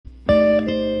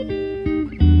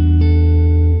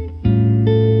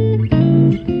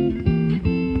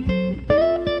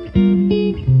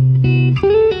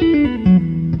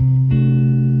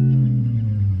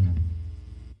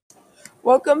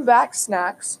Welcome back,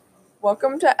 Snacks.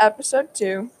 Welcome to episode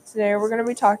 2. Today we're going to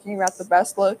be talking about the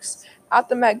best looks at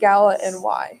the Met Gala and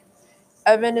why.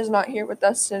 Evan is not here with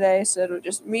us today, so it'll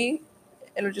just be me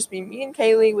and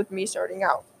Kailey, with me starting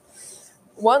out.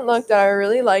 One look that I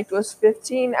really liked was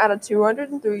 15 out of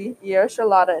 203 Io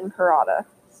Shalata and Parada.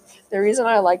 The reason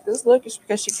I like this look is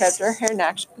because she kept her hair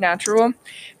natural,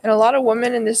 and a lot of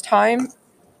women in this time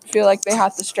feel like they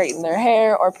have to straighten their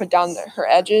hair or put down her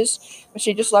edges, but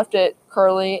she just left it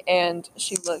curly and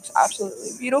she looks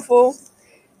absolutely beautiful.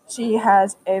 She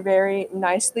has a very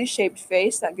nicely shaped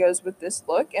face that goes with this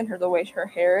look and the way her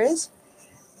hair is.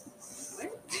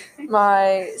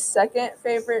 My second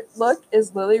favorite look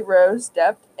is Lily Rose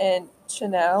Depp in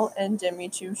Chanel and Demi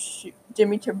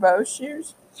Turbo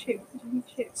shoes.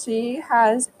 She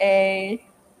has a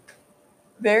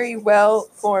very well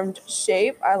formed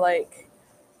shape. I like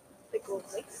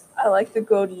the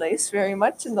gold lace very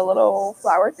much and the little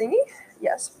flower thingy.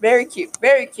 Yes, very cute,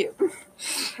 very cute.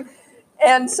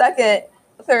 And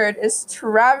third is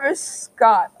Travis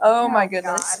Scott. Oh my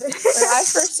goodness. God. When I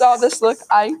first saw this look,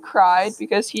 I cried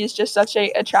because he is just such an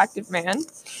attractive man.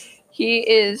 He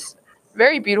is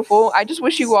very beautiful. I just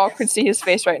wish you all could see his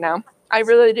face right now. I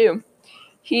really do.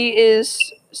 He is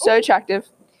so attractive.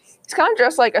 He's kind of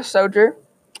dressed like a soldier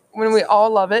when we all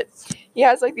love it. He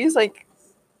has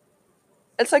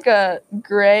it's like a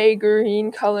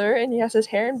gray-green color, and he has his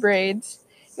hair in braids.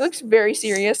 He looks very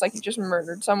serious, like he just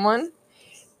murdered someone.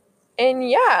 And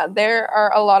yeah, there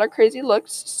are a lot of crazy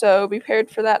looks, so be prepared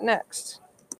for that next.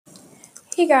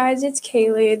 Hey guys, it's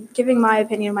Kailey giving my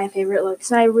opinion on my favorite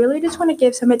looks, and I really just want to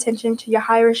give some attention to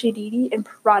Yahaira Shadidi in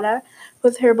Prada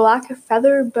with her black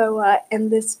feather boa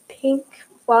and this pink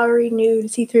flowery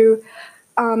nude see-through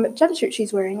jumpsuit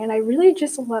she's wearing, and I really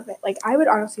just love it. Like, I would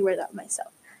honestly wear that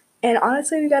myself. And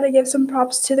honestly, we gotta give some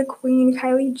props to the queen,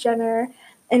 Kylie Jenner,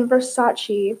 in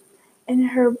Versace, in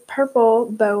her purple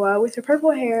boa with her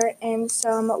purple hair and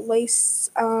some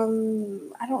lace, I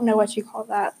don't know what you call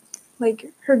that.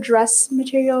 Like, her dress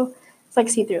material, it's like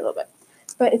see-through a little bit.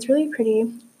 But it's really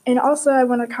pretty. And also, I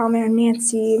want to comment on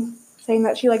Nancy saying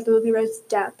that she liked the Lily Rose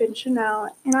Depp and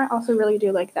Chanel, and I also really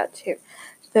do like that too.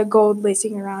 The gold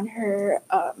lacing around her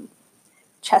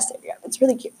chest area. It's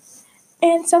really cute.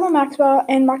 And Stella Maxwell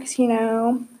and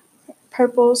Moccasino,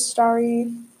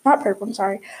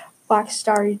 black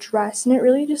starry dress. And it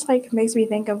really just like makes me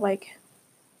think of like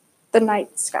the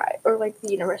night sky or like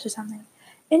the universe or something.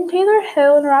 And Taylor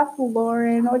Hill and Ralph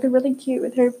Lauren, like really cute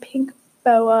with her pink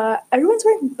boa. Everyone's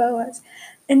wearing boas.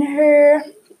 And her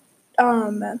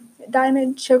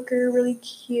diamond choker, really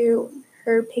cute.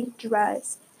 Her pink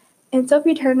dress. And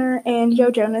Sophie Turner and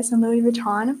Joe Jonas and Louis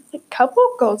Vuitton, like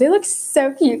couple goals. They look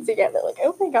so cute together. Like,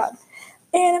 oh my god.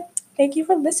 And thank you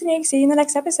for listening. See you in the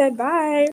next episode. Bye.